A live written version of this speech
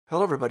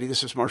Hello, everybody.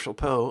 This is Marshall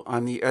Poe.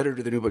 I'm the editor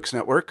of the New Books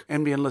Network.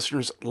 NBN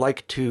listeners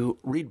like to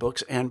read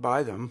books and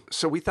buy them.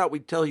 So we thought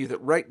we'd tell you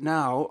that right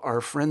now, our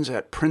friends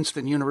at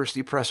Princeton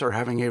University Press are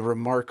having a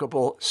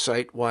remarkable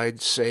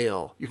site-wide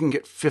sale. You can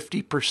get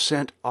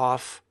 50%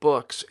 off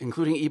books,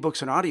 including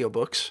ebooks and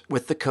audiobooks,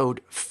 with the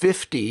code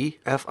 50,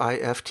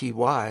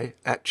 F-I-F-T-Y,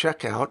 at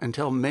checkout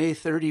until May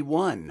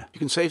 31. You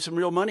can save some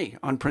real money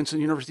on Princeton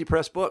University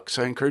Press books.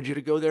 I encourage you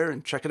to go there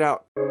and check it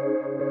out.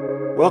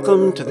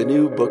 Welcome to the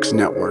New Books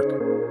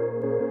Network.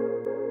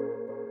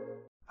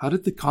 How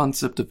did the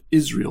concept of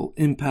Israel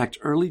impact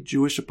early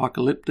Jewish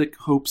apocalyptic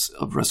hopes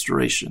of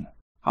restoration?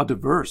 How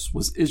diverse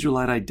was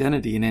Israelite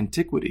identity in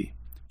antiquity?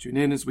 Tune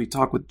in as we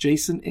talk with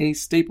Jason A.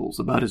 Staples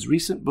about his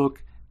recent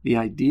book, The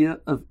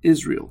Idea of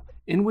Israel,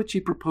 in which he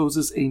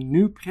proposes a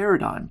new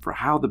paradigm for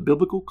how the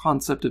biblical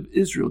concept of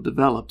Israel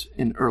developed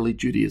in early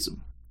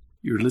Judaism.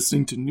 You're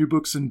listening to New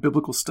Books in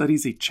Biblical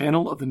Studies, a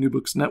channel of the New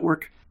Books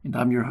Network, and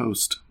I'm your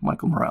host,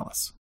 Michael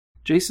Morales.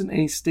 Jason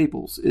A.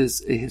 Staples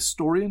is a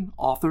historian,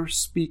 author,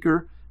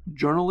 speaker,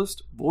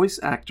 journalist, voice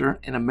actor,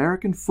 and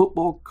American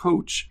football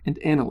coach and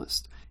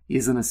analyst. He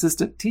is an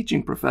assistant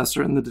teaching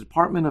professor in the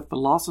Department of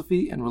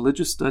Philosophy and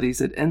Religious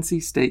Studies at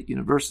NC State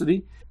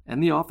University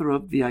and the author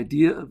of The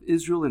Idea of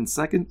Israel in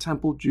Second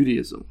Temple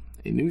Judaism,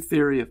 a new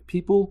theory of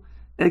people,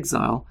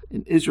 exile,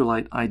 and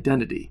Israelite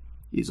identity.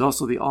 He is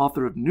also the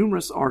author of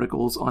numerous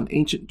articles on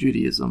ancient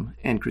Judaism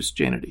and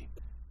Christianity.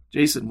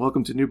 Jason,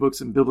 welcome to New Books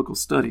in Biblical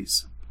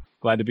Studies.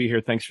 Glad to be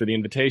here. Thanks for the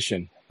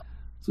invitation.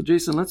 So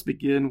Jason, let's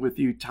begin with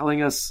you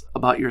telling us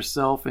about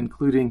yourself,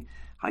 including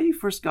how you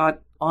first got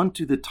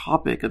onto the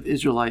topic of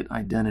Israelite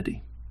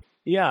identity.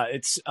 Yeah,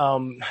 it's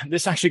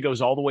this actually goes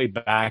all the way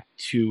back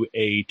to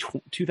a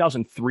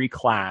 2003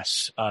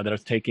 class that I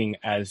was taking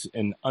as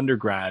an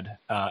undergrad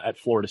at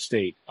Florida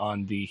State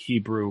on the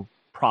Hebrew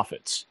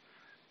prophets.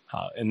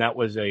 And that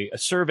was a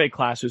survey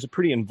class. It was a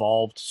pretty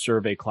involved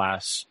survey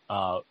class.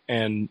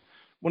 And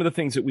one of the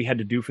things that we had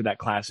to do for that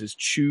class is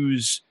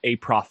choose a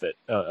prophet,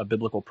 a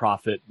biblical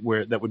prophet,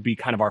 where that would be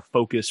kind of our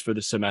focus for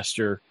the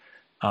semester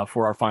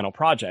for our final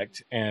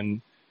project.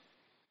 And,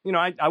 you know,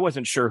 I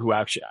wasn't sure who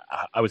actually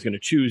I was going to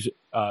choose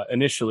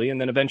initially, and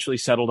then eventually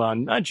settled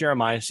on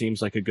Jeremiah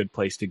seems like a good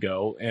place to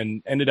go,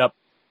 and ended up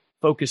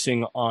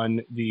focusing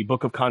on the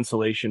Book of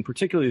Consolation,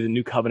 particularly the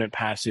New Covenant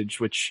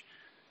passage, which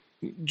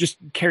just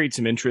carried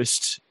some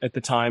interest at the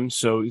time.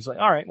 So he's like,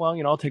 all right, well,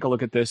 you know, I'll take a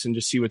look at this and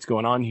just see what's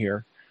going on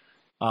here.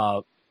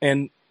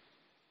 And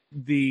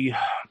the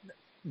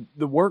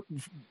work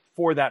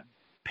for that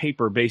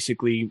paper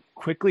basically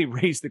quickly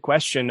raised the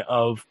question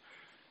of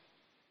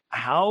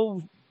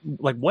how,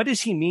 like, what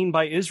does he mean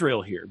by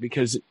Israel here?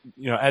 Because,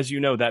 you know, as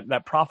you know,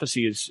 that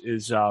prophecy is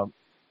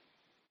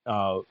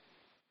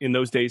in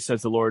those days,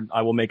 says the Lord,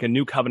 I will make a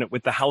new covenant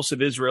with the house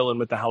of Israel and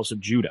with the house of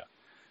Judah.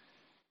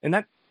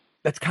 And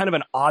that's kind of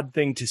an odd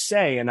thing to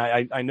say. And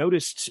I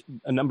noticed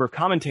a number of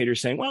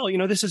commentators saying, well, you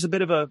know, this is a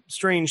bit of a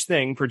strange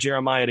thing for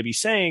Jeremiah to be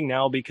saying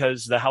now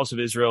because the house of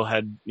Israel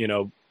had, you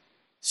know,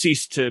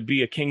 ceased to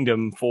be a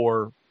kingdom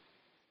for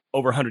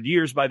over 100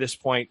 years by this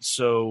point.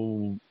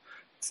 So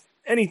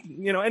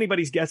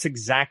anybody's guess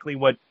exactly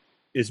what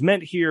is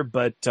meant here.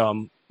 But,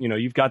 you know,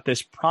 you've got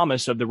this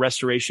promise of the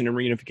restoration and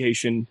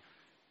reunification,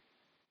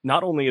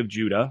 not only of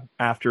Judah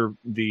after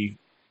the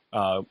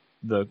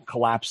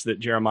collapse that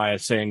Jeremiah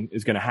is saying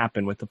is going to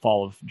happen with the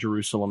fall of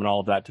Jerusalem and all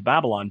of that to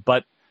Babylon,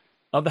 but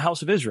of the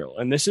house of Israel.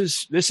 And this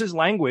is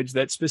language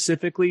that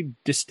specifically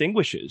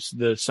distinguishes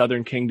the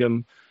southern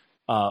kingdom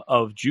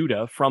of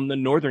Judah from the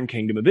northern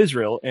kingdom of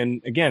Israel.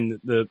 And again,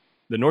 the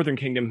northern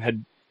kingdom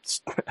had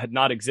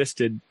not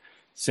existed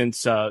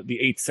since the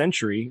 8th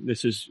century.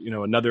 This is, you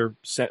know, another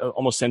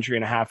almost century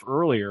and a half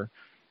earlier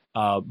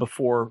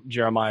before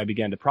Jeremiah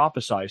began to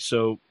prophesy.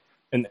 So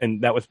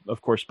And that was,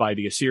 of course, by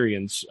the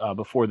Assyrians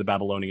before the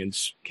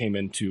Babylonians came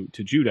into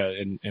Judah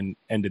and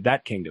ended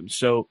that kingdom.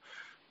 So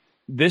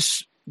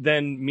this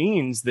then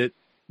means that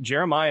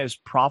Jeremiah is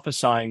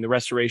prophesying the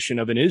restoration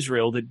of an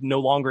Israel that no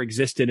longer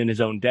existed in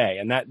his own day.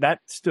 And that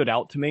stood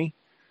out to me.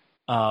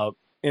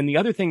 And the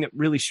other thing that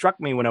really struck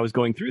me when I was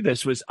going through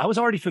this was I was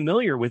already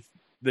familiar with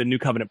the New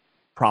Covenant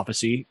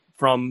prophecy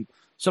from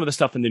some of the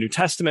stuff in the New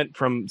Testament,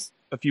 from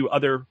a few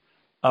other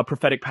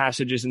prophetic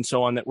passages and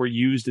so on that were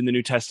used in the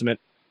New Testament.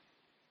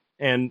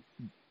 And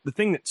the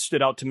thing that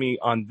stood out to me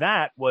on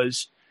that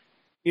was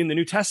in the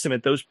New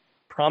Testament, those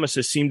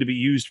promises seem to be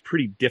used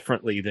pretty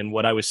differently than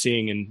what I was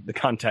seeing in the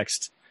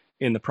context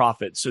in the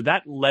prophets. So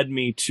that led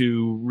me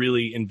to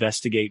really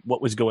investigate what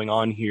was going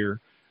on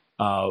here,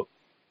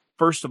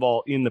 first of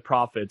all, in the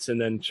prophets, and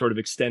then sort of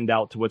extend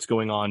out to what's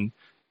going on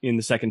in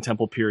the Second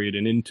Temple period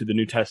and into the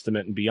New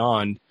Testament and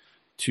beyond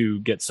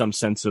to get some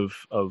sense of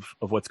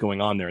what's going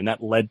on there. And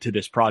that led to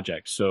this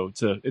project. So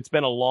it's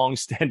been a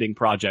long-standing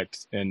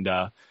project, and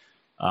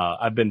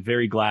I've been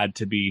very glad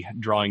to be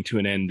drawing to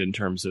an end in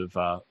terms of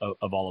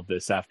all of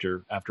this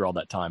after all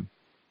that time.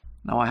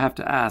 Now, I have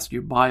to ask,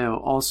 your bio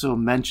also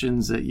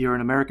mentions that you're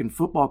an American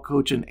football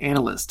coach and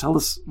analyst. Tell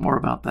us more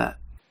about that.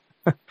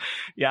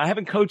 Yeah, I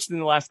haven't coached in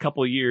the last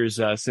couple of years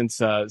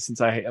since I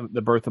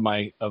the birth of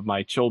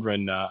my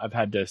children. I've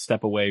had to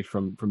step away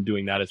from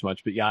doing that as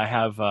much. But yeah,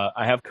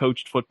 I have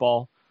coached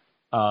football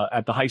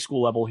at the high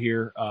school level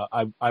here.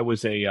 I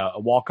was a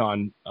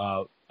walk-on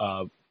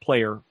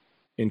player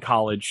in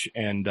college,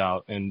 and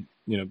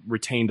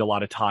retained a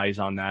lot of ties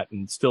on that,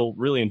 and still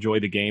really enjoy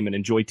the game and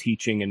enjoy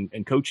teaching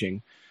and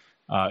coaching.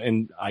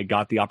 And I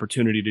got the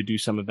opportunity to do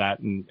some of that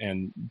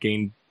and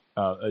gain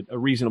a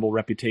reasonable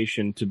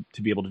reputation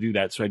to be able to do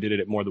that. So I did it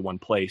at more than one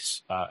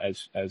place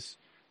as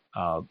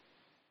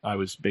I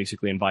was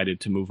basically invited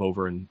to move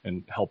over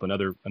and help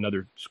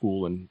another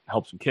school and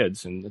help some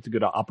kids. And it's a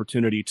good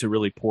opportunity to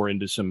really pour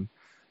into some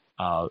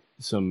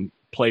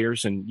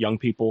players and young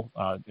people,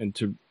 and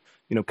to,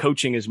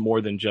 coaching is more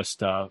than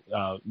just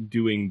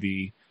doing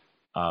the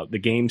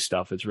game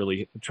stuff. It's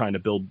really trying to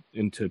build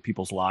into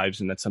people's lives.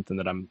 And that's something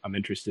that I'm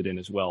interested in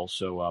as well.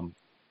 So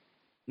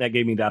that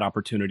gave me that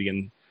opportunity.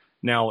 And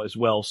now as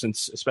well,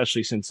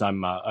 especially since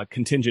I'm a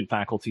contingent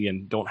faculty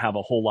and don't have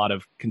a whole lot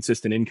of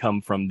consistent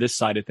income from this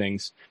side of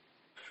things,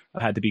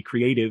 I've had to be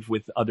creative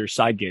with other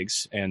side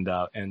gigs. And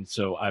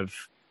so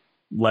I've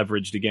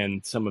leveraged again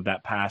some of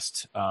that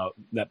past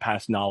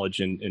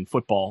knowledge in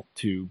football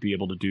to be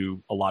able to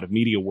do a lot of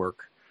media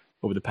work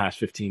over the past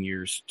 15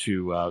 years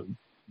to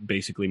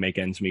basically make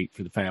ends meet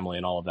for the family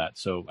and all of that.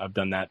 So I've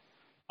done that.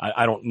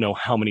 I don't know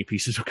how many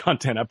pieces of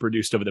content I've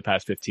produced over the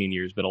past 15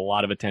 years, but a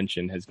lot of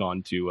attention has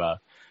gone to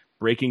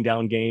breaking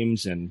down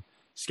games and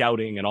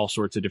scouting and all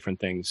sorts of different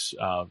things.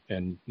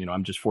 And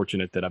I'm just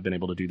fortunate that I've been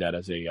able to do that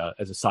as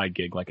a side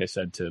gig, like I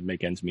said, to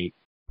make ends meet.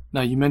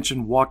 Now, you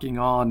mentioned walking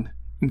on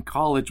in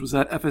college. Was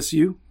that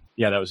FSU?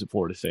 Yeah, that was at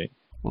Florida State.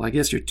 Well, I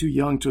guess you're too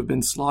young to have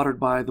been slaughtered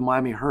by the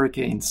Miami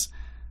Hurricanes.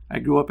 I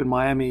grew up in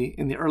Miami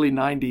in the early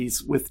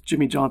 90s with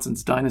Jimmy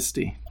Johnson's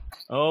dynasty.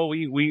 Oh,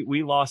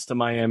 we lost to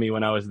Miami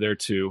when I was there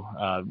too.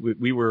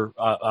 We were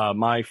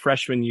my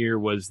freshman year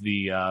was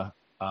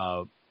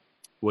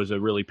was a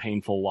really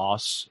painful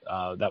loss.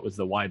 That was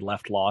the wide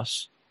left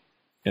loss,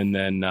 and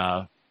then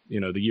the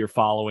year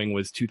following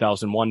was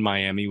 2001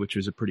 Miami, which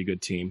was a pretty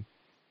good team.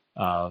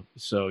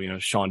 So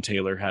Sean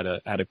Taylor had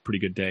a pretty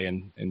good day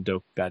and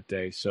Doak that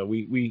day. So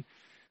we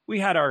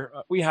had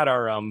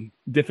our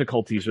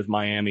difficulties with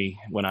Miami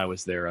when I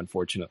was there,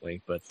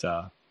 unfortunately. But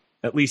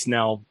at least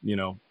now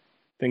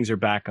things are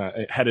back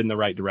headed in the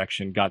right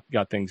direction.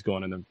 Got things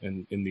going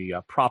in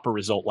the proper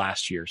result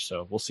last year.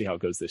 So we'll see how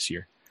it goes this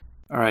year.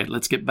 All right,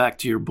 let's get back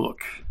to your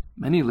book.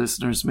 Many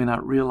listeners may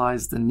not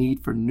realize the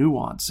need for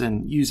nuance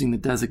in using the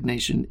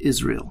designation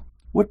Israel.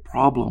 What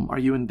problem are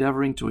you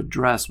endeavoring to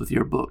address with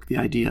your book, The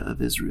Idea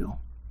of Israel?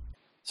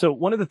 So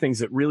one of the things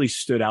that really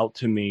stood out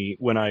to me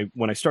when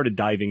I started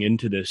diving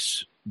into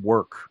this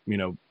work,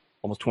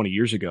 almost 20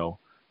 years ago,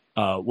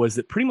 was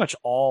that pretty much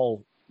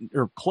all,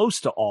 or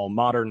close to all,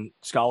 modern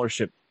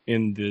scholarship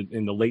in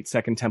the late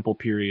Second Temple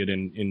period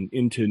and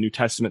into New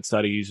Testament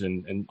studies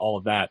and all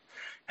of that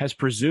has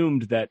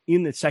presumed that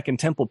in the Second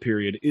Temple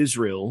period,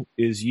 Israel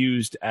is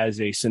used as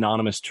a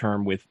synonymous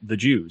term with the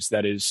Jews.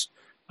 That is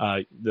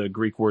the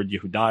Greek word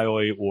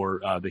Yehudaioi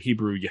or the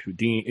Hebrew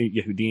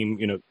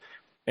Yehudim,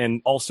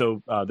 and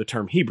also the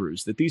term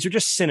Hebrews, that these are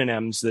just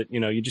synonyms that,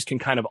 you just can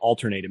kind of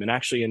alternate them. And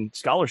actually in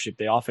scholarship,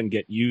 they often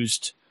get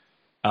used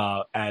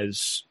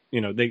as,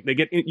 they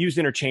get used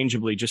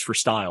interchangeably just for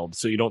style.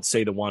 So you don't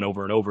say the one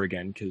over and over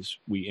again, because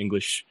we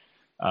English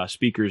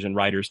speakers and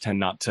writers tend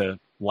not to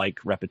like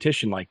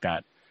repetition like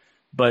that.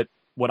 But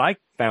what I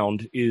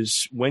found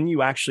is when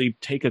you actually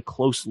take a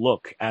close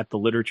look at the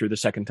literature of the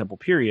Second Temple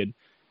period,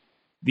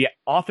 the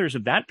authors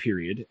of that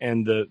period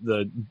and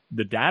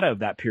the data of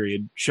that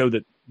period show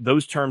that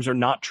those terms are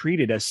not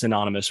treated as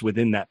synonymous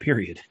within that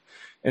period.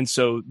 And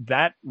so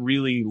that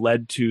really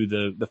led to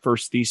the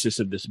first thesis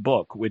of this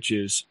book, which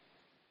is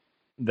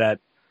that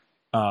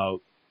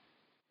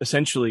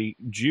essentially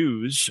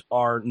Jews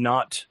are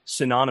not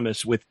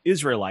synonymous with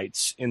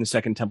Israelites in the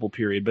Second Temple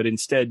period, but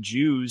instead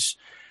Jews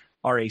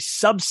are a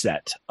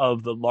subset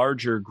of the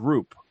larger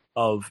group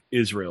of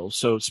Israel.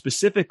 So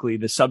specifically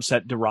the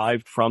subset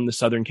derived from the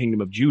southern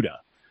kingdom of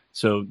Judah.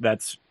 So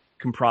that's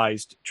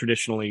comprised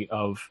traditionally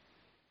of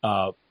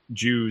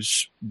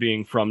Jews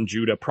being from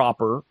Judah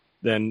proper,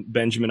 then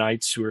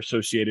Benjaminites who are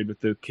associated with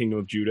the kingdom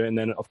of Judah, and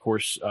then of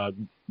course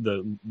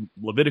the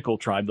Levitical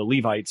tribe, the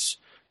Levites,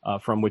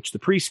 from which the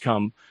priests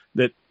come.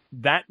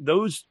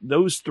 Those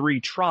three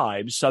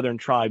tribes, southern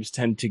tribes,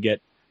 tend to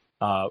get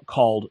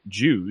called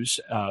Jews,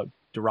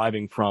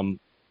 deriving from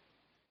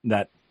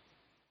that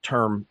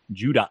term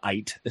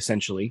Judahite,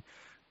 essentially.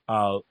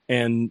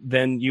 And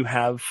then you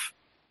have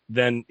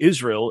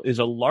Israel is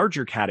a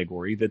larger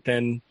category that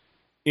then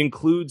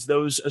includes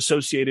those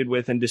associated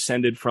with and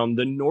descended from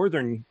the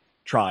northern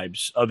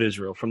tribes of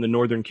Israel, from the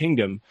northern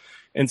kingdom.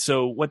 And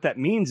so what that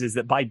means is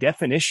that by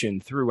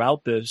definition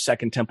throughout the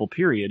Second Temple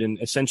period,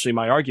 and essentially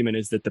my argument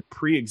is that the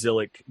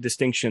pre-exilic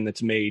distinction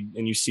that's made,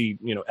 and you see,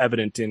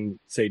 evident in,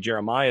 say,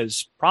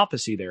 Jeremiah's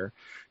prophecy there,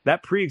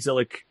 that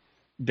pre-exilic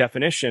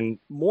definition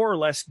more or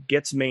less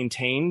gets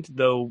maintained,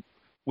 though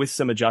with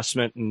some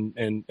adjustment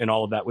and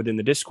all of that within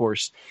the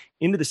discourse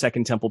into the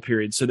Second Temple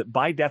period, so that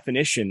by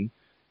definition,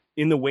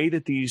 in the way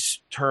that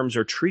these terms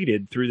are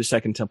treated through the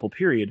Second Temple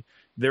period,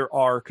 there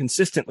are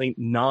consistently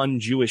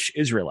non-Jewish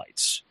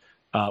Israelites.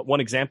 One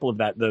example of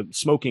that, the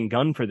smoking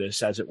gun for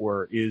this, as it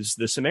were, is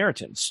the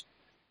Samaritans.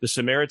 The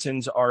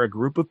Samaritans are a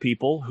group of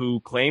people who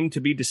claim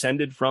to be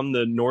descended from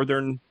the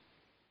northern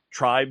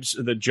tribes,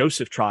 the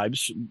Joseph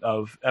tribes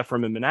of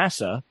Ephraim and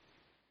Manasseh,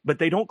 but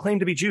they don't claim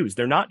to be Jews.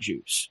 They're not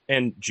Jews.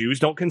 And Jews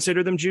don't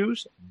consider them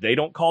Jews. They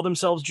don't call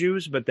themselves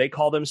Jews, but they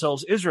call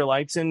themselves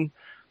Israelites. And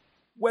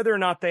whether or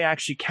not they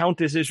actually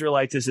count as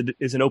Israelites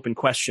is an open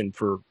question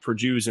for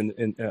Jews in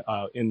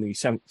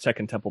the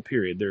Second Temple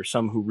period. There are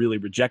some who really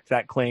reject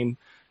that claim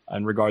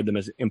and regard them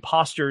as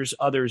imposters.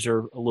 Others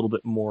are a little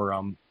bit more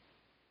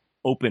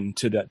open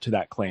to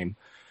that claim.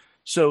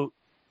 So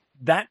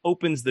that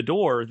opens the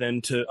door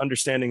then to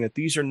understanding that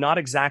these are not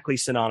exactly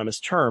synonymous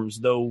terms,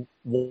 though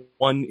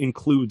one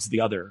includes the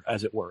other,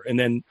 as it were. And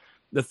then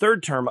the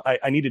third term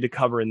I needed to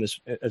cover in this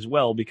as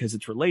well, because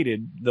it's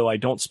related, though I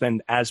don't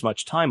spend as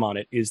much time on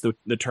it, is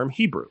the term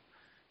Hebrew.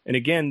 And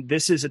again,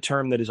 this is a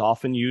term that is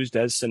often used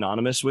as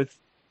synonymous with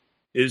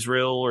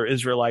Israel or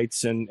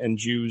Israelites and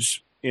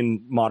Jews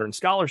in modern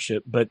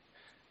scholarship. But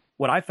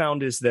what I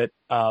found is that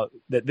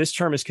that this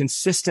term is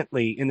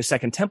consistently in the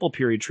Second Temple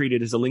period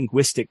treated as a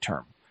linguistic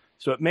term.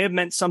 So it may have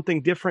meant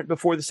something different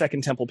before the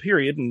Second Temple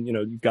period. And,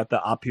 you've got the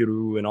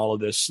Apiru and all of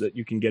this that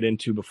you can get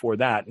into before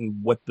that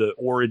and what the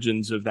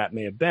origins of that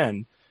may have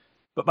been.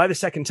 But by the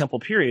Second Temple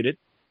period,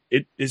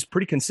 it is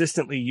pretty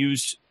consistently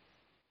used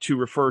to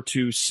refer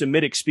to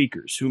Semitic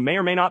speakers who may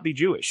or may not be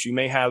Jewish. You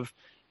may have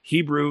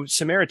Hebrew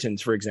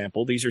Samaritans, for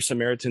example. These are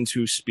Samaritans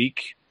who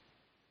speak,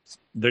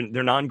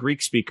 they're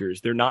non-Greek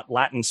speakers. They're not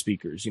Latin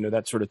speakers,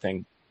 that sort of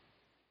thing.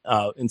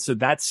 And so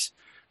that's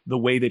the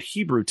way that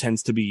Hebrew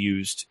tends to be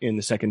used in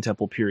the Second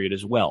Temple period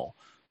as well.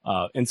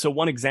 And so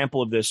one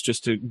example of this,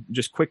 just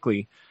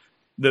quickly,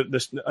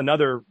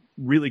 another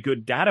really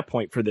good data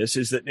point for this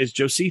is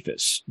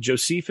Josephus.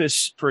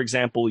 Josephus, for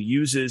example,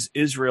 uses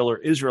Israel or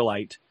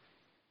Israelite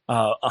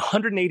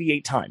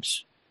 188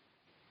 times.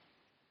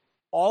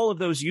 All of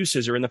those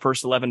uses are in the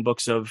first 11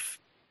 books of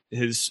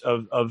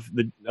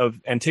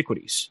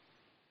Antiquities,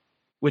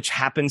 which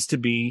happens to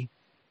be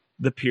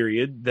the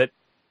period that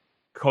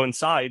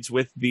coincides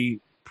with the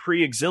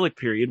pre-exilic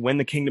period when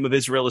the kingdom of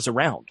Israel is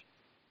around.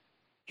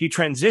 He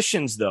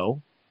transitions,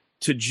 though,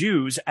 to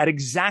Jews at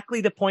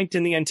exactly the point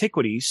in the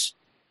Antiquities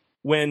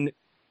when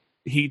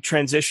he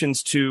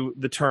transitions to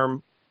the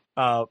term,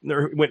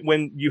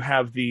 when you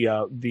have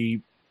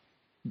the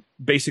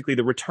basically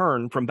the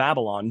return from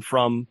Babylon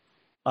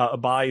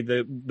by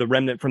the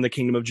remnant from the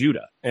kingdom of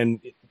Judah. And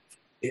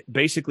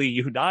basically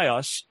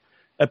Yehudias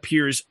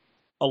appears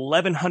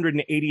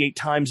 1,188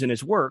 times in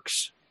his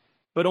works,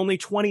 but only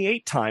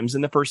 28 times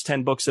in the first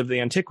 10 books of the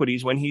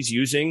Antiquities when he's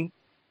using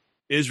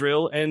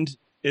Israel and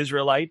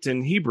Israelite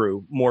and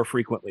Hebrew more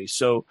frequently.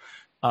 So,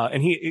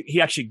 and he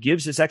actually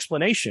gives this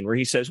explanation where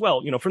he says,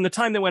 well, from the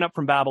time they went up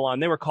from Babylon,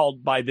 they were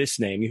called by this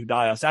name,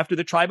 Yehudias, after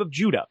the tribe of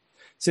Judah,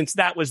 since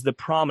that was the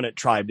prominent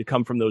tribe to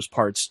come from those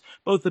parts.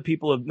 Both the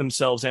people of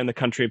themselves and the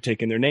country have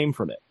taken their name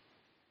from it.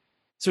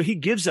 So he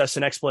gives us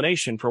an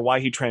explanation for why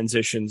he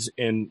transitions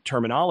in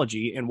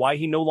terminology and why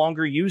he no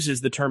longer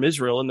uses the term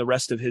Israel in the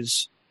rest of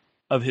his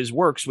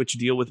works, which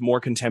deal with more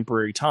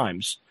contemporary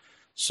times.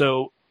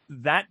 So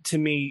that to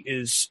me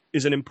is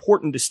an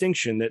important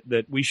distinction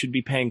that we should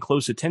be paying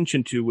close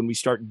attention to when we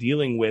start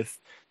dealing with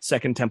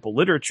Second Temple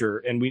literature.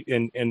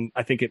 And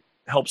I think it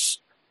helps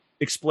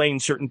explain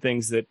certain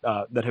things that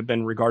have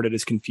been regarded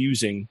as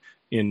confusing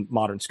in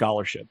modern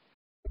scholarship.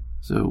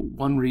 So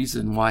one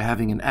reason why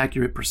having an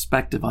accurate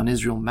perspective on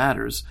Israel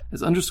matters,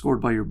 as underscored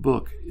by your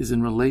book, is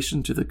in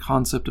relation to the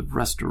concept of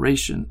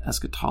restoration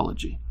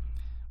eschatology.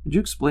 Would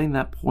you explain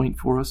that point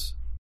for us?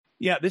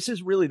 Yeah, this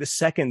is really the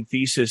second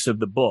thesis of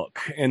the book.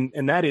 And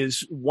that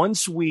is,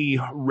 once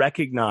we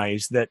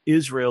recognize that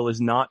Israel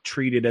is not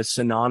treated as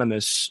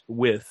synonymous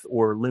with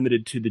or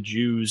limited to the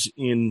Jews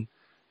in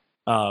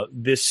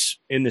this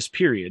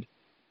period,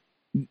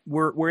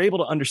 we're able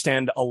to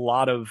understand a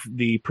lot of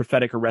the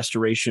prophetic or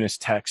restorationist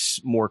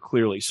texts more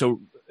clearly.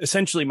 So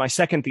essentially, my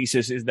second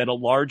thesis is that a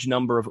large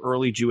number of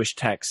early Jewish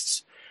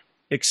texts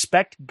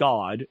expect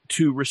God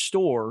to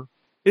restore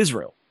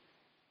Israel.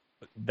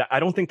 I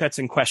don't think that's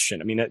in question.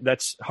 I mean,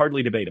 that's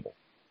hardly debatable.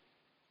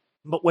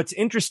 But what's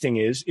interesting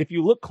is, if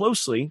you look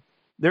closely,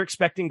 they're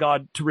expecting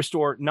God to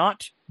restore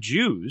not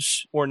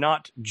Jews or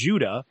not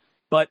Judah,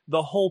 but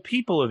the whole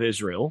people of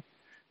Israel,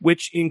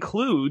 which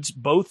includes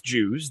both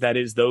Jews, that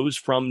is, those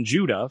from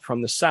Judah,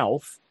 from the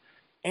south,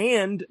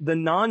 and the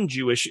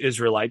non-Jewish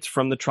Israelites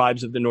from the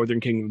tribes of the northern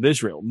kingdom of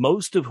Israel,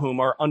 most of whom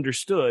are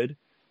understood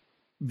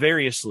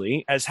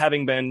variously as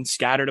having been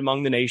scattered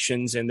among the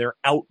nations, and they're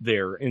out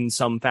there in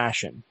some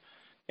fashion.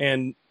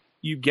 And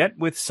you get,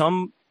 with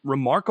some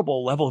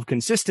remarkable level of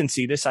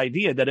consistency, this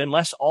idea that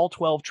unless all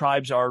 12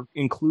 tribes are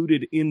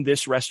included in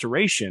this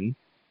restoration,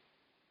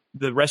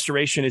 the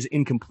restoration is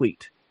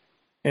incomplete.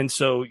 And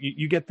so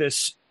you get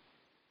this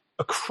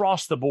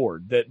across the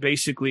board that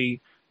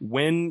basically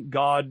when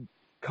God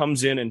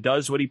comes in and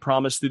does what he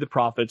promised through the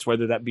prophets,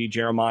 whether that be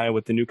Jeremiah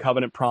with the new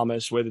covenant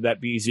promise, whether that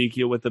be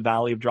Ezekiel with the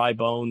valley of dry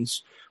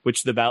bones,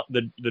 which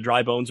the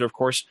dry bones are, of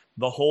course,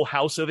 the whole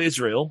house of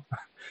Israel.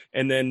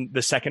 And then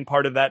the second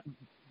part of that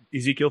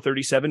Ezekiel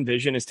 37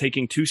 vision is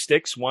taking two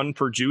sticks, one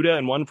for Judah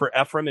and one for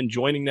Ephraim, and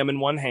joining them in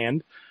one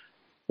hand.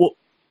 Well,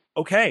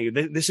 okay,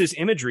 this is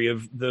imagery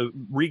of the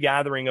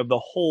regathering of the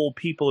whole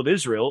people of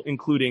Israel,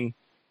 including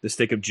the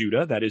stick of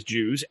Judah, that is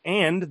Jews,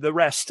 and the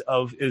rest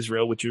of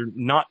Israel, which are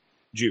not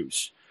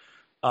Jews.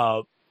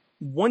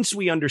 Once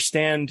we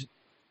understand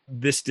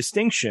this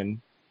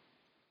distinction,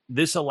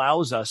 this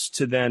allows us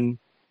to then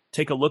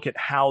take a look at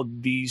how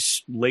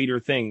these later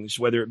things,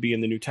 whether it be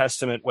in the New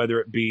Testament, whether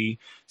it be,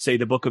 say,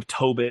 the book of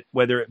Tobit,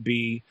 whether it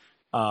be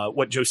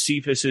what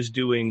Josephus is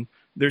doing,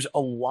 there's a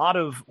lot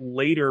of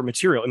later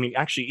material. I mean,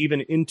 actually,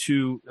 even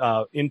into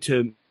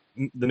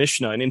the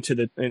Mishnah and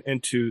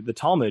into the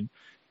Talmud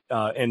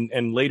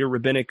and later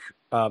rabbinic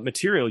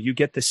material, you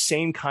get the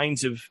same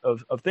kinds of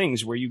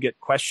things where you get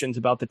questions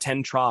about the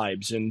 10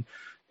 tribes and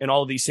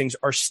all of these things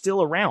are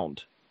still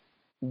around.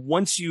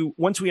 Once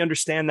we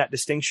understand that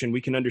distinction,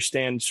 we can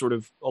understand sort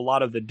of a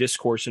lot of the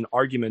discourse and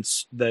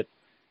arguments that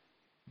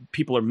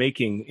people are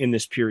making in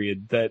this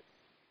period that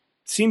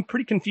seem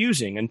pretty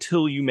confusing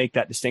until you make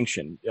that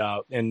distinction.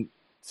 And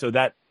so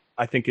that,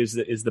 I think, is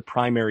the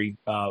primary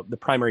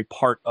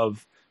part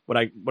of what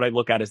I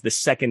look at as the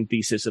second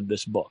thesis of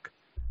this book.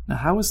 Now,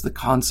 how is the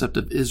concept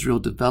of Israel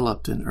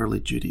developed in early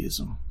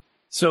Judaism?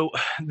 So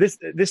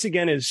this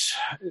again is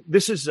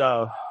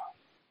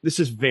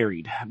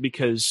varied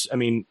because, I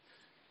mean,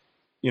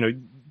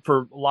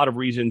 for a lot of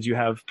reasons, you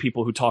have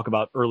people who talk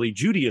about early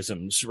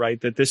Judaisms,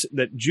 right?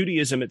 That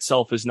Judaism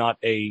itself is not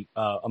a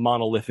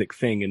monolithic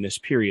thing in this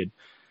period,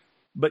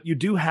 but you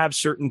do have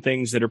certain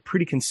things that are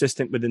pretty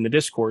consistent within the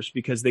discourse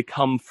because they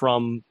come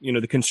from,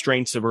 the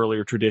constraints of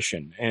earlier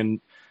tradition.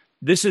 And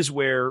this is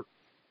where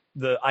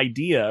the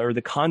idea or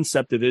the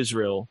concept of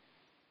Israel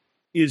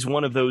is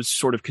one of those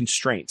sort of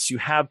constraints. You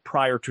have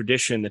prior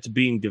tradition that's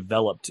being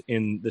developed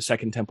in the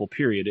Second Temple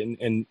period,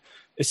 and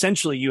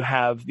essentially you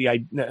have the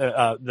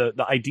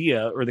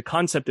idea or the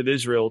concept of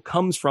Israel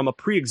comes from a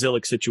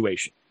pre-exilic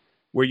situation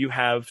where you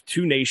have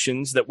two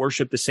nations that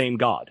worship the same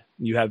God.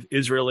 You have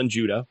Israel and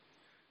Judah.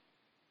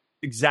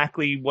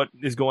 Exactly what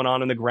is going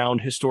on the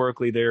ground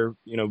historically there,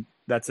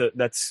 that's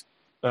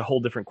a whole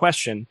different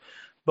question.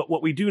 But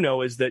what we do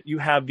know is that you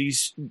have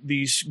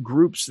these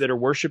groups that are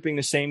worshiping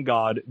the same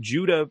God.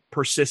 Judah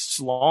persists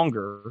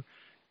longer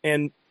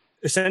and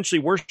essentially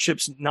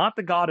worships not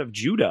the God of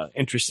Judah,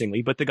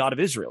 interestingly, but the God of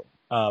Israel.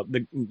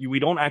 We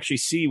don't actually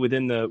see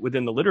within the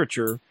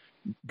literature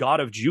God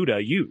of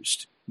Judah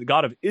used. The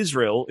God of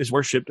Israel is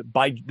worshipped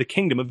by the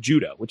kingdom of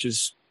Judah, which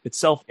is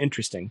itself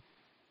interesting.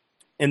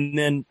 And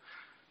then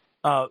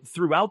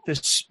throughout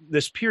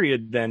this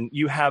period, then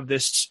you have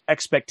this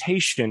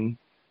expectation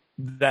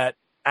that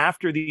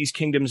after these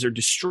kingdoms are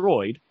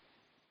destroyed,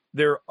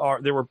 there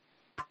were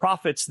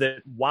prophets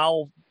that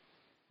while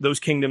those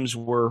kingdoms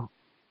were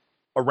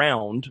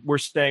around were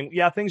saying,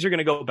 yeah, things are going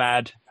to go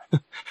bad.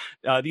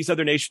 These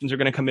other nations are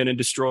going to come in and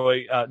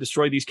destroy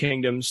these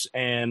kingdoms,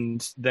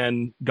 and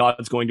then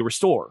God's going to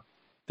restore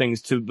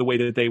things to the way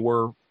that they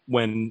were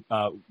when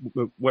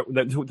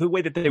the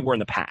way that they were in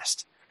the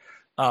past.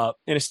 And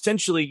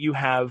essentially, you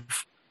have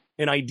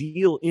an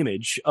ideal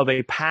image of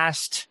a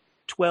past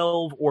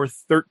 12 or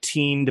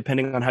 13,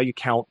 depending on how you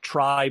count,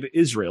 tribe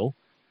Israel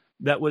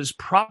that was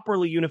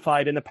properly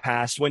unified in the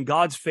past when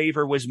God's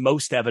favor was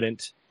most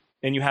evident.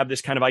 And you have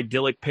this kind of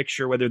idyllic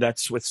picture, whether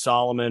that's with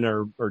Solomon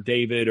or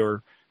David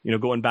or,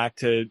 going back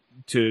to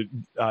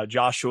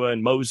Joshua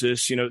and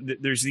Moses.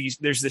 There's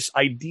this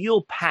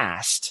ideal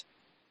past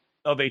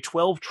of a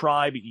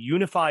 12-tribe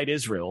unified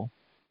Israel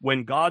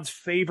when God's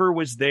favor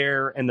was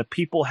there and the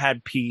people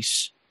had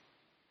peace.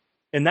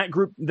 And that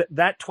group,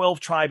 that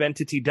 12-tribe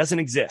entity doesn't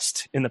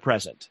exist in the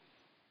present.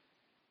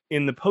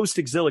 In the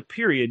post-exilic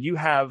period, you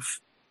have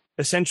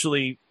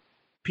essentially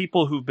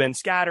people who've been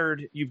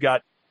scattered. You've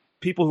got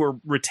people who are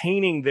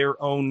retaining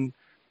their own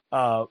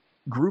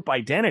group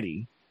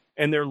identity,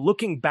 and they're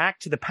looking back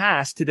to the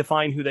past to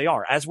define who they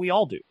are, as we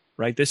all do,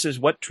 right? This is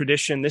what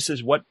tradition, this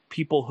is what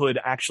peoplehood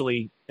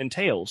actually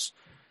entails.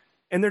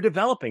 And they're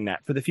developing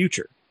that for the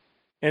future.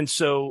 And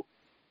so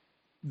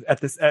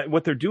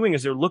what they're doing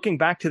is they're looking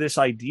back to this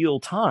ideal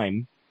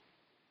time,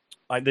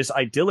 this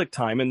idyllic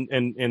time,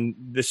 and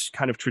this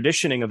kind of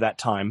traditioning of that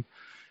time.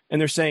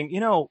 And they're saying,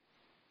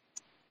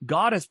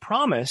 God has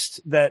promised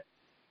that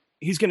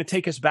he's going to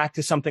take us back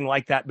to something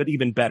like that, but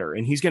even better.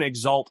 And he's going to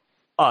exalt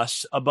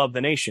us above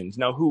the nations.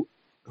 Now,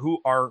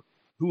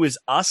 who is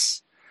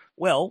us?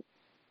 Well,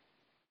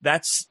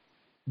 that's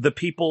the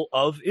people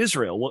of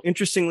Israel. Well,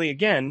 interestingly,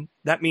 again,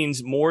 that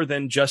means more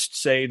than just,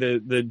 say,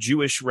 the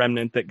Jewish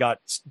remnant that got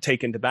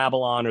taken to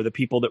Babylon, or the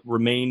people that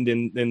remained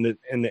in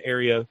the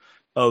area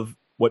of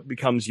what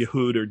becomes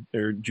Yehud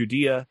or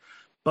Judea,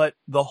 but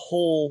the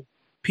whole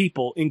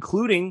people,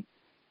 including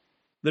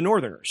the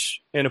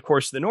Northerners. And of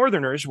course, the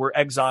Northerners were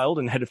exiled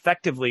and had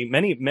effectively,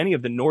 many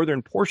of the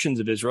northern portions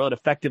of Israel had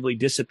effectively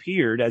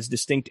disappeared as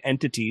distinct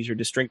entities or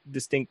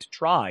distinct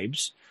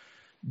tribes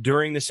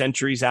during the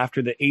centuries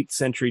after the 8th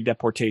century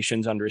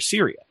deportations under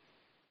Assyria.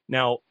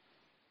 Now,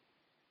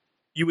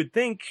 you would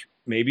think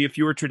maybe if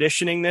you were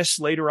traditioning this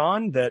later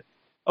on that,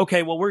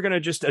 okay, well, we're going to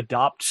just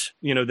adopt,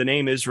 the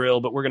name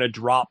Israel, but we're going to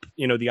drop,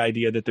 the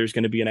idea that there's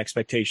going to be an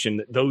expectation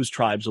that those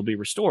tribes will be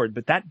restored.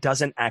 But that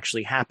doesn't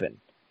actually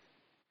happen.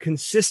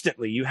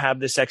 Consistently, you have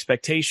this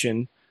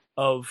expectation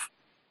of,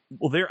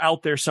 well, they're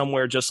out there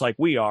somewhere just like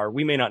we are.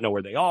 We may not know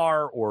where they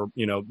are, or,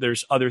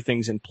 there's other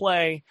things in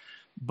play.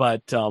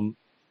 But,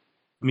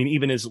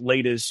 even as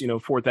late as,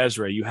 4th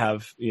Ezra, you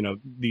have,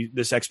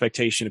 this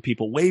expectation of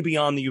people way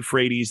beyond the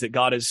Euphrates that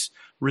God has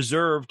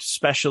reserved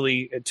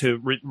specially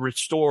to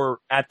restore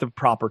at the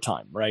proper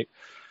time, right?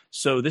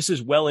 So this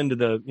is well into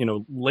the,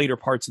 later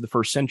parts of the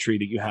 1st century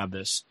that you have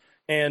this.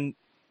 And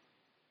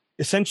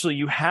essentially,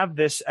 you have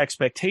this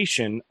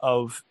expectation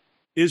of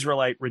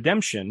Israelite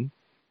redemption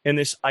and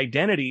this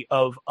identity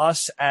of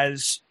us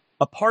as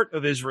a part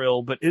of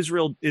Israel, but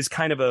Israel is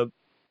kind of a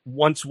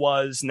once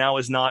was, now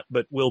is not,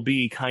 but will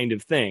be kind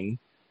of thing.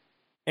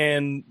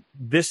 And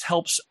this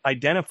helps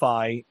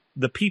identify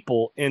the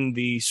people in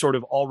the sort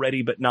of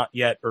already but not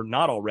yet or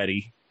not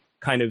already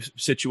kind of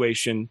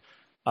situation,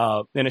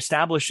 and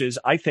establishes,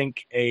 I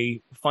think,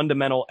 a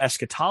fundamental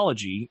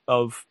eschatology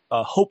of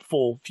a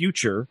hopeful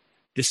future,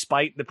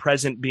 despite the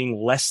present being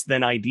less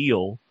than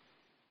ideal,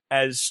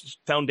 as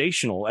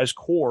foundational, as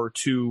core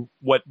to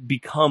what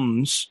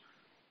becomes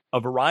a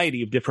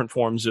variety of different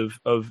forms of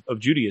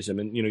Judaism.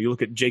 And, you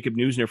look at Jacob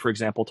Neusner, for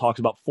example, talks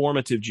about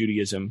formative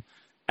Judaism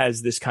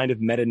as this kind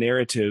of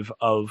meta-narrative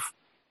of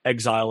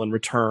exile and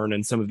return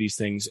and some of these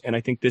things. And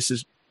I think this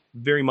is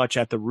very much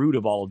at the root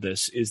of all of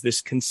this, is this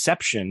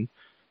conception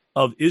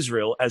of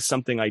Israel as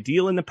something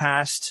ideal in the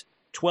past,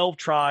 12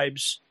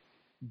 tribes,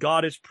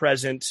 God is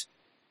present.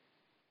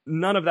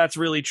 None of that's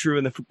really true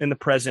in the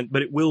present,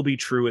 but it will be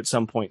true at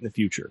some point in the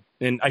future.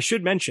 And I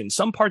should mention,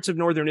 some parts of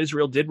northern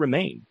Israel did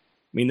remain.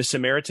 The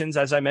Samaritans,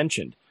 as I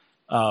mentioned,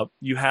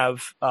 you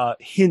have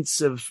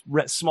hints of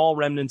small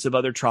remnants of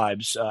other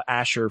tribes.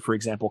 Asher, for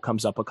example,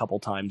 comes up a couple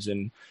times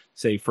in,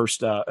 say,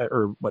 first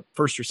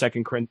or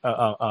second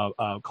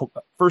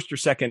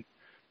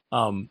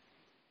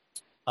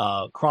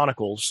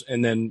Chronicles,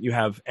 and then you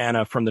have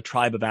Anna from the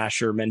tribe of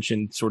Asher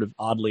mentioned sort of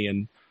oddly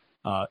in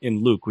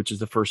Luke, which is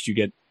the first you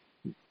get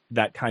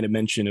that kind of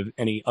mention of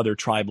any other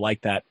tribe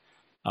like that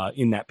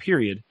in that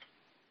period.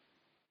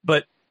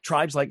 But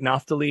tribes like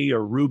Naphtali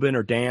or Reuben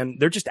or Dan,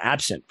 they're just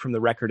absent from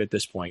the record at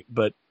this point.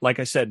 But like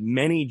I said,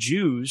 many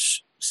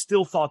Jews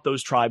still thought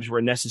those tribes were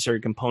a necessary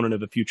component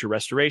of a future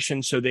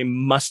restoration, so they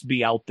must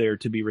be out there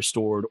to be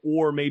restored.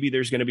 Or maybe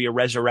there's going to be a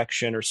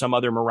resurrection or some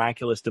other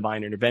miraculous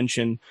divine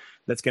intervention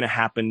that's going to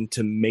happen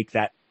to make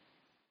that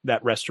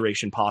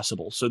restoration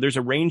possible. So there's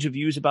a range of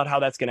views about how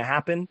that's going to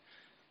happen.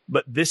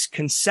 But this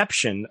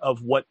conception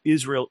of what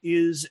Israel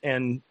is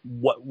and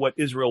what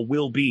Israel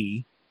will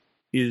be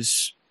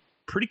is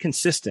pretty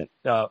consistent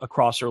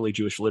across early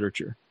Jewish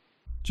literature.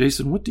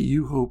 Jason, what do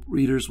you hope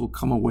readers will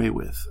come away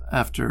with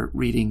after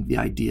reading The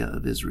Idea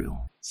of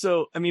Israel?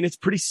 So, it's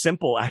pretty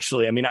simple,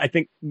 actually. I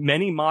think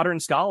many modern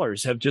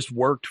scholars have just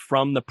worked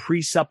from the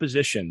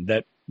presupposition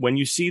that when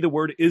you see the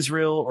word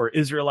Israel or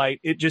Israelite,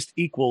 it just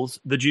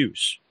equals the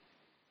Jews.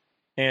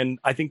 And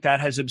I think that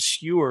has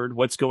obscured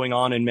what's going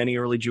on in many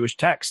early Jewish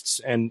texts,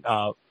 and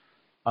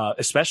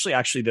especially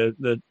actually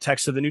the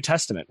text of the New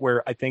Testament,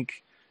 where I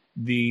think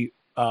the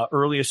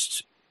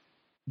earliest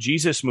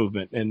Jesus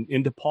movement and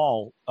into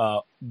Paul,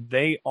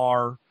 they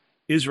are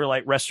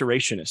Israelite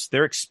restorationists.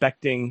 They're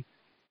expecting,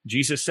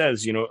 Jesus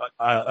says,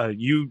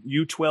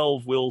 you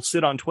 12 will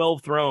sit on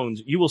 12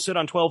 thrones. You will sit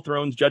on 12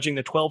 thrones judging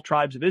the 12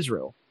 tribes of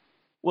Israel.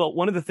 Well,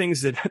 one of the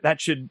things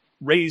that should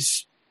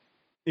raise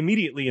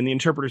immediately in the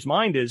interpreter's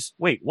mind is,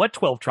 wait, what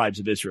 12 tribes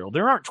of Israel?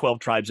 There aren't 12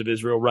 tribes of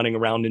Israel running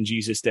around in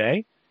Jesus'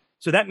 day.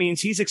 So that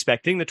means he's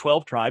expecting the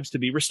 12 tribes to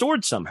be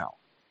restored somehow.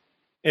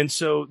 And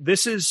so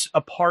this is a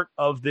part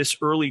of this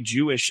early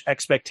Jewish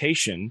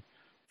expectation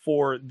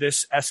for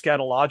this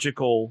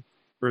eschatological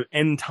or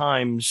end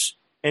times,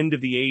 end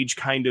of the age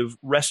kind of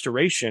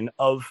restoration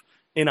of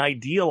an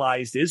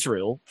idealized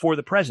Israel for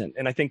the present.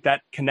 And I think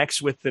that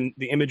connects with the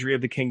imagery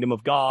of the kingdom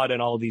of God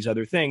and all of these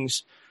other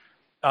things.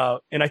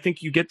 And I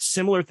think you get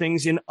similar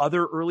things in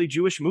other early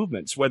Jewish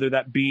movements, whether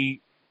that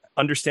be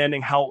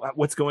understanding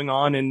what's going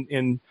on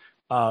in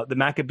the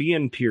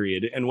Maccabean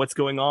period and what's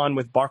going on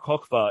with Bar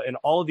Kokhba and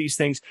all of these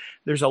things.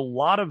 There's a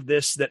lot of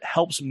this that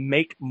helps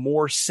make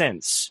more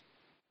sense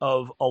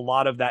of a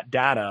lot of that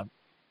data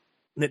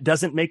that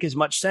doesn't make as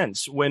much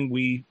sense when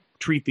we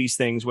treat these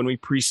things, when we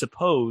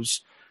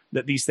presuppose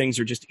that these things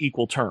are just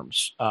equal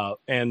terms.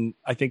 And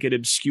I think it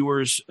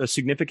obscures a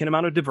significant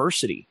amount of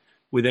diversity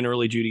within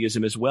early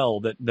Judaism as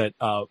well,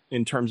 that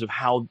in terms of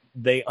how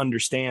they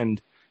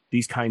understand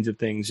these kinds of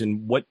things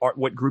and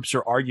what groups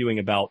are arguing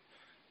about.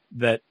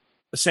 That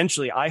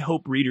essentially, I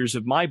hope readers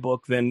of my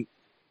book then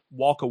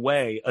walk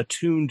away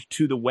attuned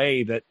to the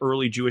way that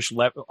early Jewish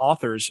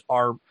authors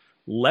are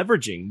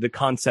leveraging the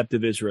concept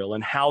of Israel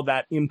and how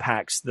that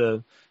impacts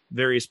the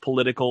various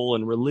political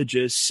and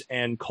religious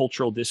and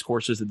cultural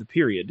discourses of the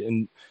period.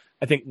 And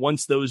I think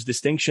once those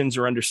distinctions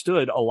are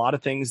understood, a lot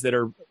of things that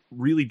are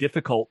really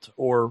difficult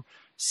or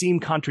seem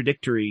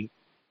contradictory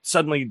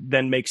suddenly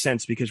then make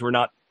sense, because we're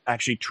not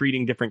actually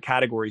treating different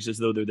categories as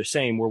though they're the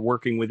same. We're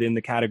working within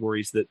the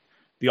categories that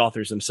the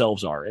authors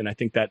themselves are. And I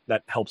think that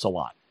helps a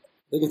lot.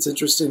 I think it's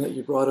interesting that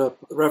you brought up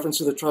the reference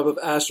to the tribe of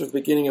Asher at the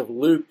beginning of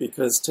Luke,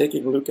 because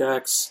taking Luke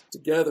Acts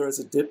together as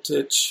a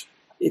diptych,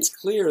 it's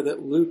clear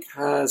that Luke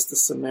has the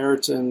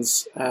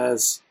Samaritans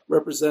as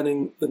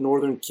representing the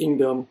northern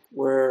kingdom,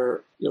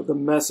 where the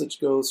message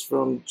goes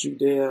from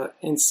Judea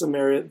and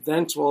Samaria,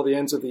 then to all the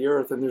ends of the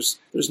earth. And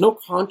there's no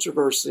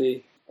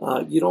controversy.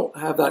 You don't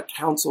have that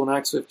council in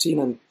Acts 15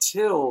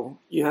 until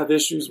you have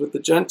issues with the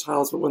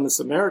Gentiles. But when the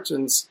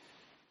Samaritans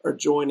are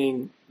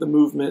joining the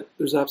movement,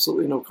 there's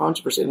absolutely no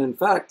controversy. And in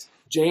fact,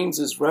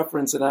 James's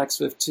reference in Acts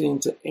 15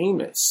 to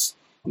Amos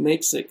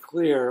makes it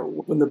clear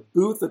when the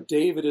booth of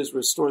David is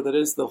restored, that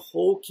is the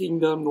whole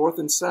kingdom, north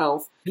and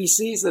south, he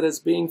sees that as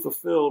being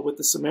fulfilled with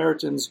the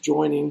Samaritans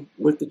joining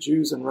with the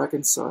Jews and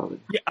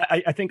reconciling. Yeah,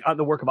 I think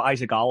the work of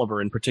Isaac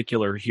Oliver in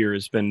particular here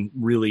has been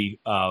really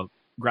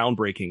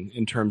groundbreaking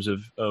in terms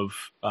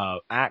of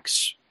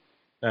Acts,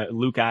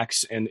 Luke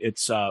Acts, and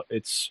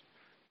its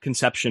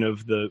conception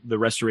of the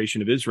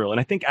restoration of Israel. And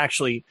I think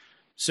actually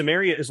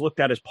Samaria is looked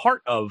at as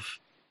part of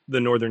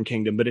the northern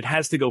kingdom, but it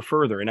has to go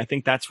further. And I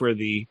think that's where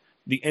the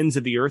ends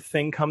of the earth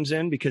thing comes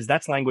in, because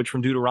that's language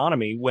from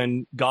Deuteronomy,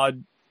 when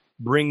God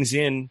brings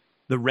in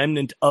the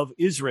remnant of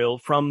Israel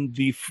from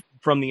the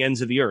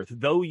ends of the earth.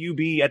 Though you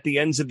be at the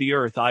ends of the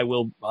earth, I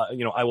will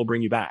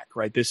bring you back.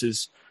 Right. This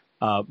is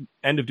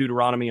end of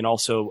Deuteronomy and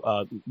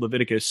also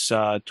Leviticus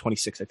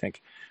 26, I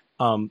think.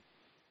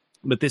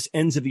 But this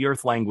ends of the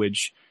earth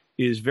language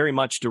is very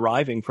much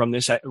deriving from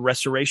this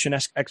restoration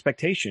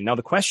expectation. Now,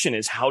 the question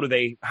is, how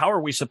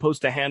are we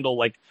supposed to handle,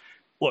 like,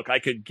 look, I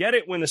could get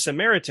it when the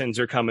Samaritans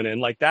are coming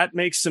in, like that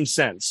makes some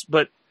sense,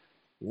 but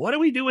what do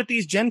we do with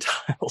these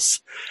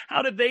Gentiles?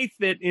 How do they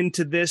fit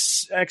into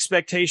this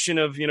expectation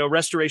of,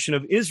 restoration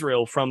of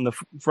Israel from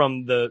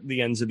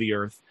the ends of the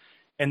earth?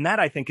 And that,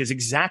 I think, is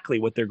exactly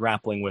what they're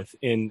grappling with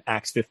in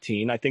Acts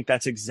 15. I think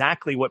that's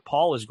exactly what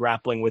Paul is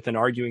grappling with and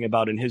arguing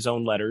about in his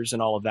own letters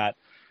and all of that.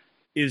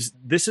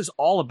 This is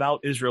all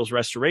about Israel's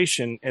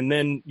restoration. And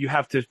then you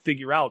have to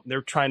figure out,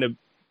 they're trying to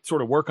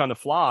sort of work on the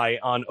fly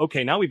on,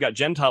 okay, now we've got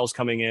Gentiles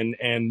coming in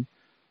and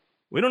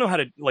we don't know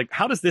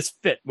how does this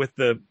fit with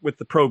the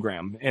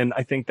program? And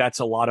I think that's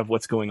a lot of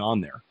what's going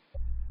on there.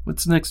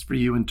 What's next for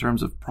you in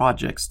terms of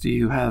projects? Do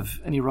you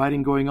have any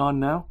writing going on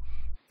now?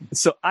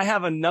 So I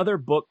have another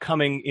book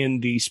coming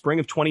in the spring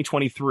of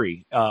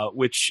 2023,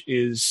 which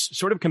is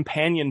sort of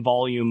companion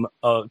volume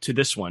to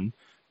this one.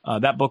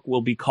 That book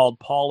will be called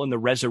Paul and the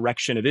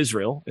Resurrection of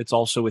Israel. It's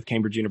also with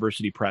Cambridge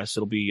University Press.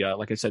 It'll be,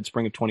 like I said,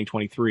 spring of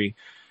 2023.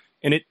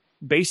 And it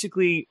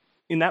basically,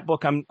 in that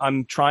book,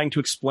 I'm trying to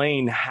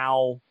explain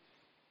how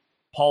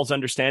Paul's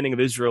understanding of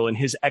Israel and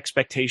his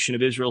expectation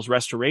of Israel's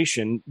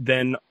restoration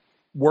then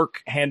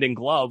work hand in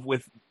glove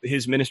with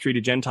his ministry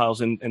to Gentiles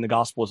and the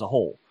gospel as a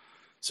whole.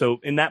 So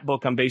in that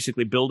book, I'm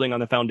basically building on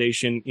the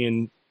foundation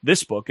in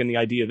this book and the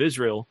idea of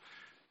Israel,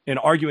 and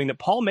arguing that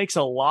Paul makes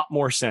a lot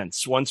more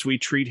sense once we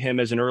treat him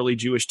as an early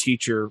Jewish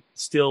teacher,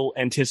 still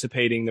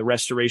anticipating the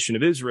restoration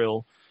of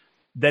Israel,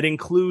 that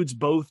includes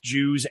both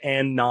Jews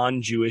and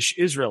non-Jewish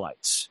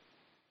Israelites.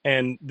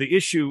 And the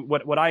issue,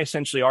 what I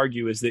essentially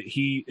argue, is that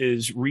he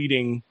is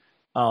reading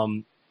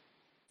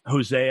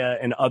Hosea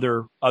and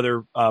other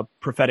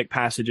prophetic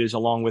passages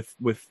along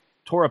with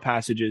Torah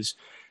passages,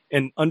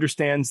 and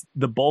understands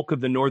the bulk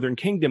of the northern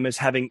kingdom as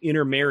having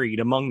intermarried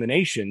among the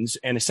nations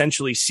and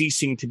essentially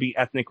ceasing to be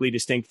ethnically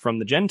distinct from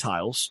the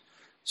Gentiles.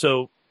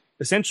 So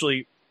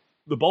essentially,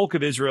 the bulk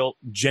of Israel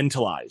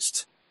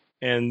gentilized,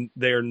 and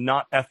they're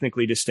not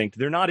ethnically distinct.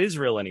 They're not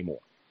Israel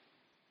anymore.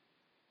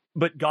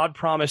 But God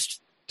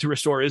promised to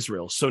restore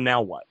Israel. So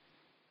now what?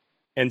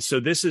 And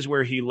so this is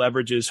where he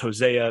leverages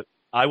Hosea.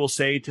 I will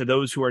say to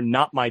those who are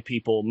not my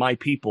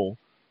people.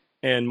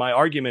 And my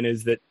argument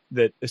is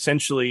that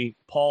essentially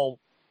Paul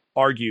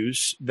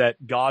argues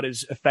that God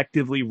is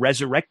effectively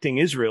resurrecting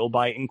Israel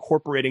by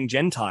incorporating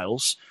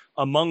Gentiles,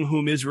 among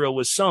whom Israel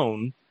was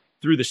sown,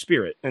 through the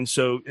Spirit. And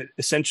so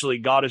essentially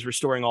God is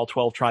restoring all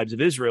 12 tribes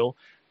of Israel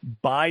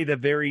by the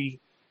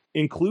very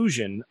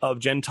inclusion of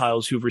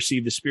Gentiles who've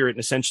received the Spirit and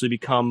essentially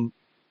become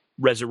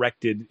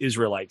resurrected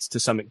Israelites to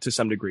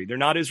some degree. They're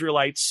not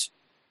Israelites,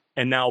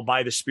 and now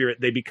by the Spirit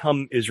they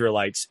become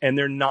Israelites, and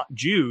they're not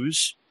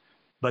Jews,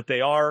 but they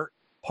are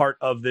part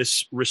of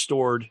this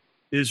restored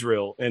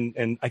Israel.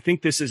 And I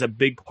think this is a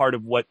big part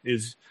of what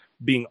is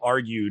being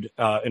argued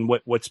and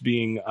what's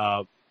being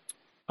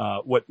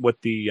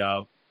what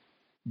the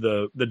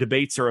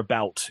debates are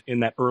about in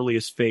that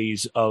earliest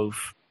phase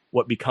of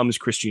what becomes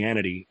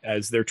Christianity,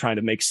 as they're trying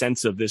to make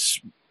sense of this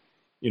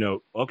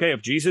okay,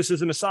 if Jesus is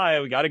the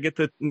Messiah, we got to get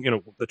the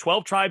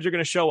 12 tribes are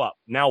going to show up.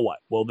 Now what?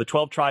 Well, the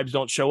 12 tribes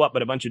don't show up,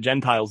 but a bunch of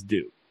Gentiles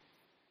do.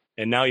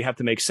 And now you have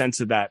to make sense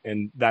of that.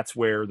 And that's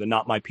where the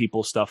not my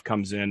people stuff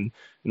comes in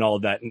and all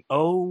of that. And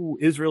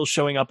Israel's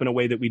showing up in a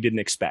way that we didn't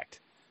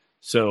expect.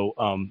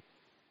 So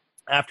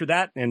after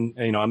that, and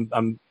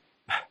I'm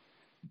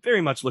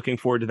very much looking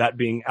forward to that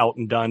being out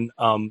and done.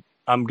 I'm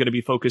going to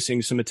be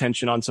focusing some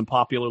attention on some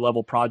popular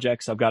level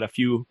projects. I've got a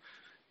few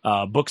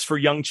books for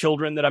young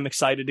children that I'm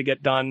excited to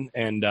get done,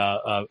 and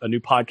a new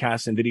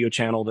podcast and video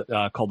channel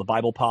that called the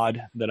Bible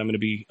Pod that I'm going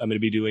to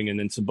be doing, and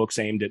then some books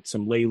aimed at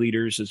some lay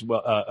leaders as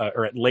well,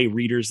 or at lay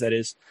readers, that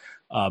is,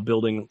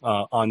 building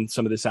on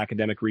some of this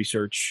academic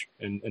research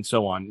and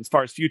so on. As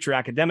far as future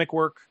academic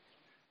work,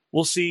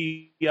 we'll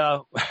see.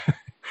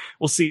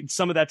 We'll see.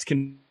 Some of that's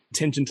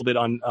contingent a bit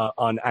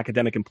on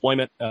academic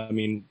employment. I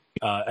mean,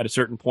 at a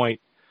certain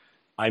point,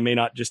 I may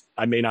not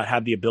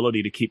have the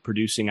ability to keep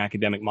producing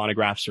academic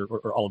monographs or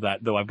all of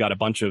that, though I've got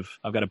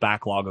a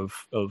backlog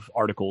of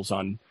articles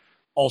on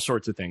all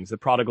sorts of things: the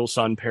prodigal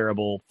son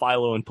parable,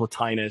 Philo and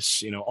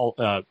Plotinus,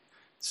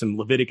 some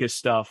Leviticus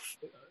stuff,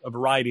 a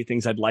variety of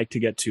things I'd like to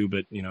get to,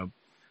 but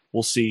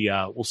we'll see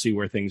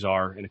where things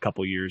are in a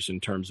couple of years in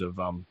terms of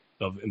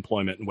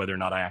employment and whether or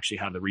not I actually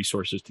have the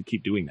resources to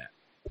keep doing that.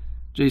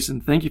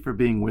 Jason, thank you for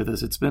being with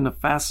us. It's been a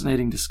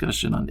fascinating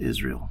discussion on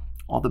Israel.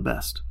 All the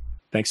best.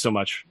 Thanks so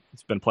much.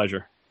 It's been a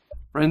pleasure.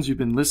 Friends, you've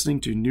been listening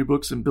to New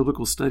Books in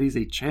Biblical Studies,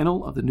 a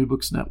channel of the New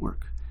Books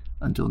Network.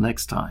 Until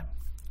next time,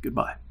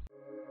 goodbye.